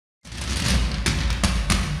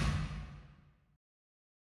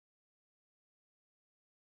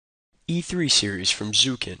E3 series from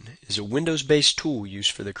Zuken is a Windows-based tool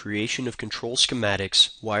used for the creation of control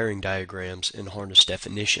schematics, wiring diagrams, and harness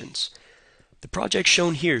definitions. The project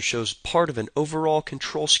shown here shows part of an overall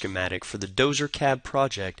control schematic for the Dozer cab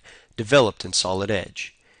project developed in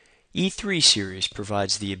SolidEdge. E3 series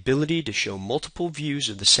provides the ability to show multiple views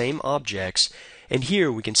of the same objects, and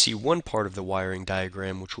here we can see one part of the wiring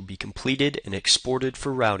diagram which will be completed and exported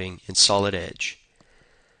for routing in SolidEdge.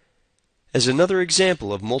 As another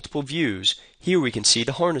example of multiple views, here we can see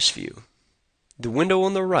the harness view. The window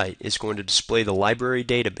on the right is going to display the library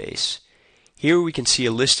database. Here we can see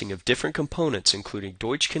a listing of different components including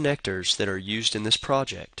Deutsch connectors that are used in this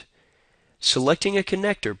project. Selecting a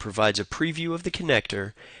connector provides a preview of the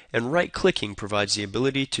connector, and right-clicking provides the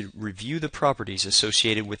ability to review the properties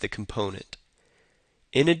associated with the component.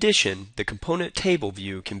 In addition, the component table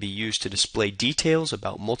view can be used to display details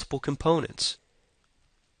about multiple components.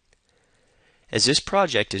 As this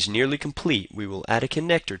project is nearly complete, we will add a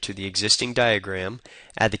connector to the existing diagram,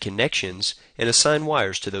 add the connections, and assign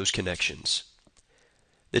wires to those connections.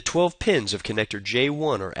 The 12 pins of connector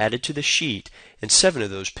J1 are added to the sheet, and 7 of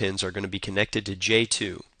those pins are going to be connected to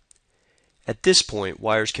J2. At this point,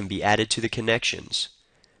 wires can be added to the connections.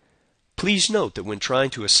 Please note that when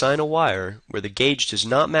trying to assign a wire where the gauge does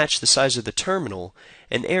not match the size of the terminal,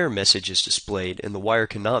 an error message is displayed and the wire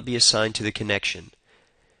cannot be assigned to the connection.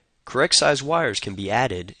 Correct size wires can be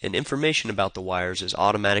added, and information about the wires is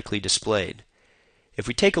automatically displayed. If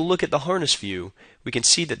we take a look at the harness view, we can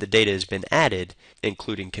see that the data has been added,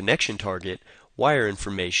 including connection target, wire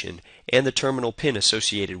information, and the terminal pin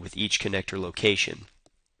associated with each connector location.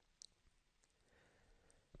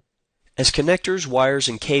 As connectors, wires,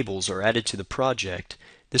 and cables are added to the project,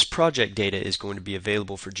 this project data is going to be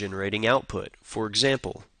available for generating output, for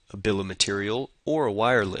example, a bill of material or a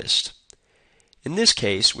wire list. In this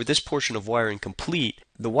case, with this portion of wiring complete,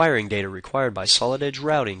 the wiring data required by SolidEdge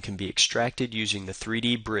routing can be extracted using the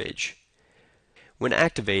 3D bridge. When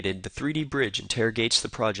activated, the 3D bridge interrogates the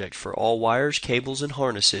project for all wires, cables, and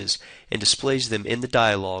harnesses and displays them in the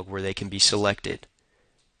dialog where they can be selected.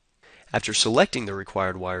 After selecting the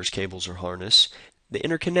required wires, cables, or harness, the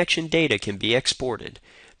interconnection data can be exported.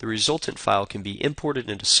 The resultant file can be imported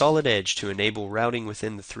into SolidEdge to enable routing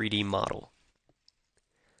within the 3D model.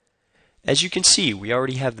 As you can see, we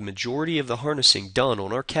already have the majority of the harnessing done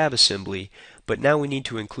on our cab assembly, but now we need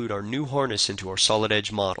to include our new harness into our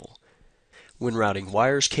SolidEdge model. When routing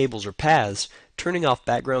wires, cables, or paths, turning off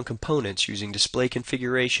background components using display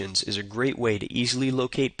configurations is a great way to easily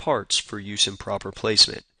locate parts for use in proper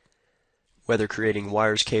placement. Whether creating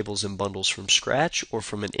wires, cables, and bundles from scratch or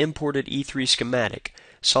from an imported E3 schematic,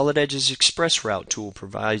 SolidEdge's Express Route tool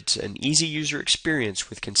provides an easy user experience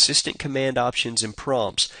with consistent command options and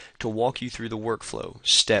prompts to walk you through the workflow,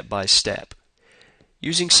 step by step.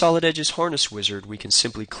 Using SolidEdge's Harness Wizard, we can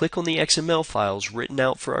simply click on the XML files written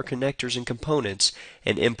out for our connectors and components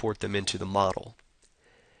and import them into the model.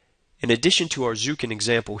 In addition to our Zuken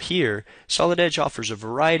example here, SolidEdge offers a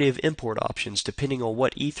variety of import options depending on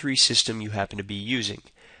what E3 system you happen to be using.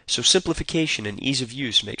 So simplification and ease of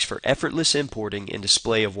use makes for effortless importing and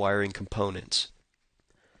display of wiring components.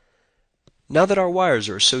 Now that our wires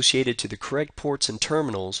are associated to the correct ports and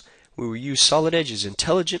terminals, we will use SolidEdge's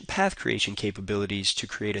intelligent path creation capabilities to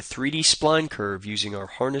create a 3D spline curve using our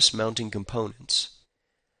harness mounting components.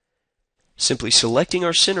 Simply selecting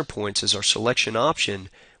our center points as our selection option,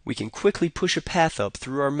 we can quickly push a path up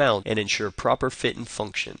through our mount and ensure proper fit and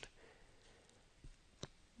function.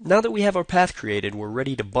 Now that we have our path created, we're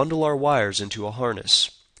ready to bundle our wires into a harness.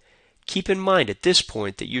 Keep in mind at this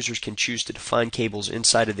point that users can choose to define cables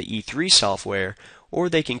inside of the E3 software, or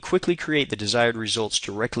they can quickly create the desired results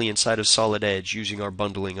directly inside of SolidEdge using our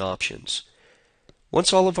bundling options.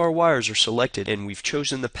 Once all of our wires are selected and we've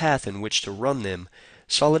chosen the path in which to run them,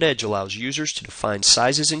 SolidEdge allows users to define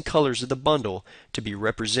sizes and colors of the bundle to be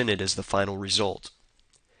represented as the final result.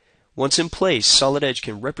 Once in place, SolidEdge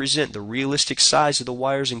can represent the realistic size of the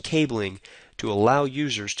wires and cabling to allow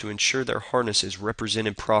users to ensure their harness is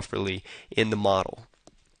represented properly in the model.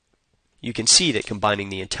 You can see that combining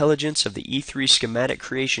the intelligence of the E3 schematic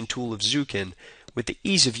creation tool of Zuken with the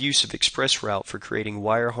ease of use of Express Route for creating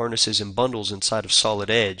wire harnesses and bundles inside of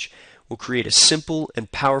SolidEdge will create a simple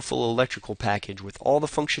and powerful electrical package with all the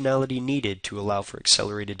functionality needed to allow for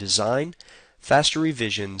accelerated design, faster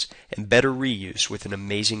revisions, and better reuse with an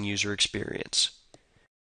amazing user experience.